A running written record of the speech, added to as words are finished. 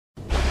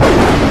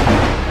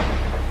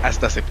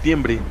Hasta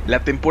septiembre,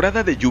 la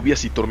temporada de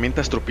lluvias y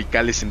tormentas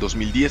tropicales en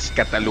 2010,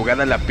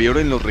 catalogada la peor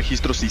en los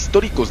registros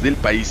históricos del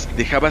país,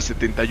 dejaba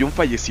 71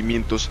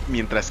 fallecimientos,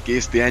 mientras que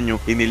este año,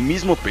 en el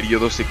mismo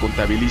periodo, se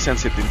contabilizan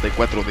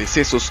 74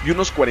 decesos y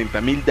unos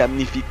 40,000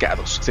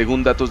 damnificados,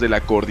 según datos de la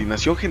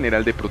Coordinación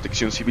General de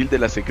Protección Civil de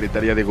la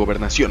Secretaría de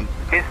Gobernación.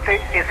 Este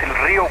es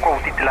el río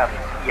Cuautitlán,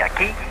 y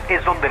aquí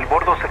es donde el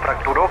bordo se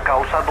fracturó,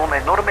 causando una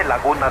enorme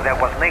laguna de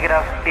aguas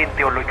negras en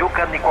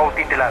Teoloyucan y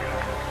Cuautitlán.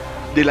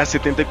 De las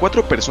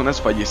 74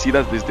 personas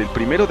fallecidas desde el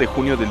 1 de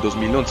junio del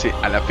 2011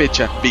 a la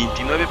fecha,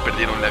 29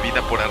 perdieron la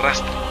vida por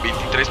arrastre,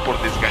 23 por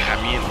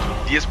desgajamiento,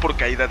 10 por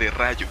caída de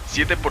rayo,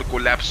 7 por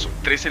colapso,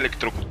 3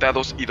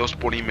 electrocutados y 2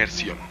 por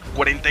inmersión.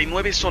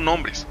 49 son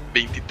hombres,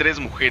 23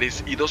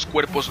 mujeres y 2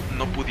 cuerpos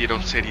no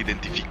pudieron ser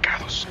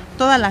identificados.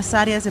 Todas las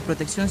áreas de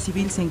protección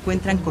civil se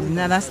encuentran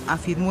coordinadas,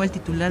 afirmó el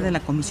titular de la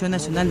Comisión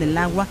Nacional del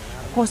Agua,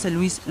 José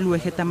Luis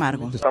Lluvias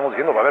Tamargo. Estamos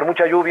diciendo, va a haber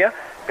mucha lluvia,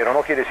 pero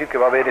no quiere decir que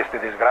va a haber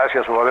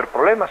desgracias o va a haber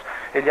problemas.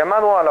 El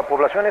llamado a la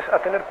población es a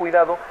tener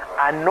cuidado,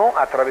 a no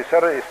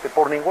atravesar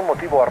por ningún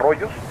motivo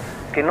arroyos,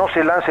 que no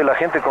se lance la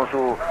gente con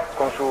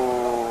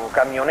su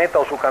camioneta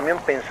o su camión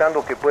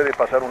pensando que puede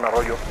pasar un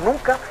arroyo.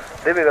 Nunca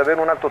debe de haber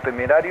un acto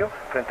temerario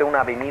frente a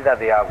una avenida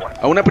de agua.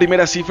 A una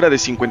primera cifra de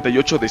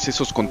 58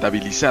 decesos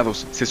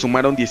contabilizados, se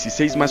sumaron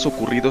 16 más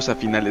ocurridos a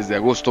finales de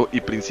agosto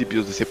y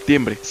principios de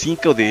septiembre,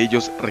 5 de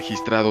ellos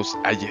registrados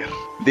ayer.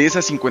 De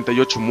esas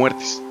 58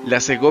 muertes, la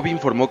Segovi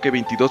informó que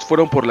 22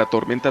 fueron por la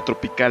tormenta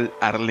tropical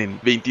Arlene,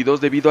 22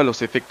 debido a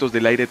los efectos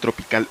del aire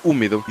tropical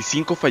húmedo y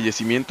 5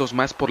 fallecimientos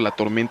más por la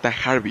tormenta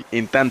Harvey.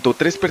 En tanto,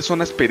 3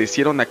 personas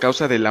perecieron a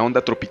causa de la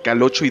onda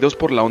tropical 8 y 2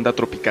 por la onda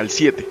tropical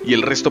 7, y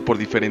el resto por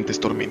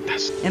diferentes tormentas.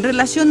 En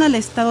relación al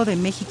Estado de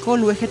México,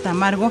 Lluvias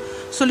Tamargo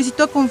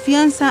solicitó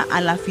confianza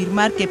al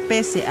afirmar que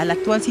pese a la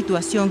actual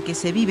situación que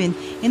se viven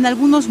en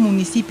algunos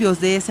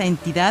municipios de esa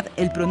entidad,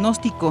 el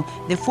pronóstico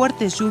de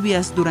fuertes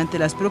lluvias durante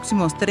los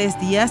próximos 3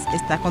 días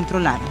está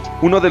controlado.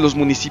 Uno de los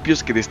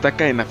municipios que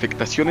destaca en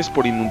afectaciones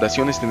por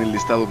inundaciones en el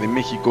Estado de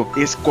México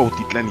es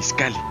Cuautitlán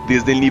Izcalli.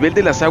 Desde el nivel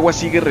de las aguas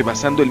sigue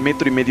rebasando el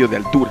 1,5 metros de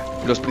altura.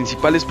 Los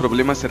principales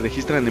problemas se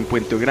registran en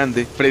Puente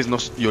Grande,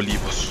 Fresnos y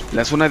Olivos.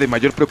 La zona de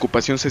mayor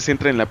preocupación se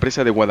centra en la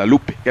presa de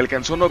Guadalupe, que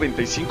alcanzó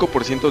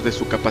 95% de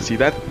su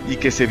capacidad y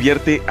que se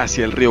vierte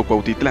hacia el río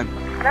Cuautitlán.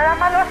 Nada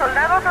más los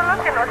soldados son los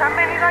que nos han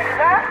venido a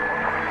ayudar.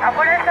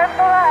 Afuera están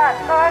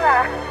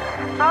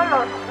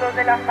todos los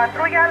de las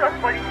patrullas, los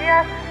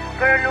policías,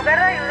 pero en lugar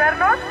de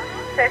ayudarnos,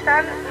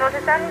 nos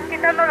están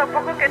quitando lo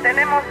poco que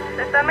tenemos.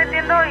 Se están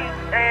metiendo y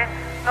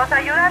nos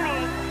ayudan,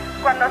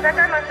 y cuando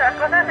sacan nuestras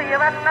cosas se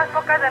llevan unas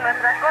pocas de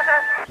nuestras cosas.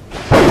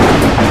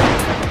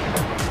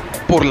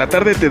 Por la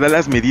tarde te da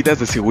las medidas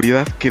de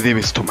seguridad que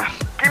debes tomar.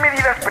 ¿Qué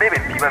medidas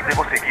preventivas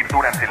debo seguir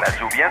durante las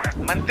lluvias?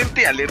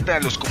 Mantente alerta a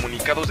los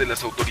comunicados de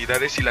las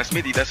autoridades y las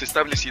medidas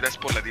establecidas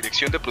por la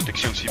Dirección de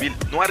Protección Civil.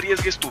 No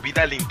arriesgues tu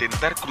vida al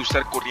intentar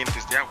cruzar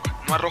corrientes de agua.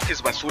 No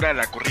arrojes basura a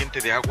la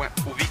corriente de agua.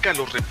 Ubica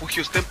los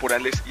refugios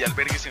temporales y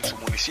albergues en su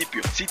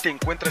municipio. Si te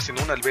encuentras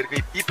en un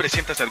albergue y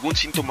presentas algún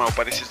síntoma o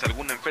padeces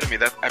alguna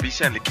enfermedad,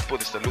 avisa al equipo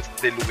de salud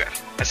del lugar.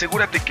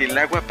 Asegúrate que el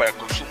agua para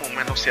consumo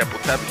humano sea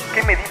potable.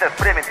 ¿Qué medidas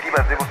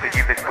preventivas debo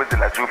seguir después de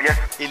las lluvias?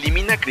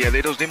 Elimina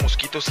criaderos de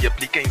mosquitos y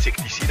aplica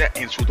insecticida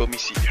en su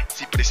domicilio.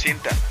 Si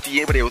presenta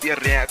fiebre o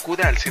diarrea,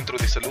 acuda al centro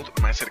de salud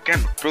más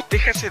cercano.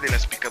 Protéjase de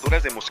las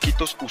picaduras de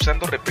mosquitos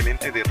usando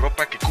repelente de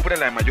ropa que cubra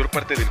la mayor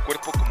parte del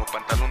cuerpo, como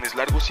pantalones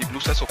largos y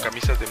blusas o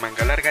camisas de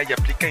manga larga, y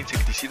aplica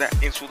insecticida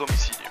en su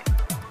domicilio.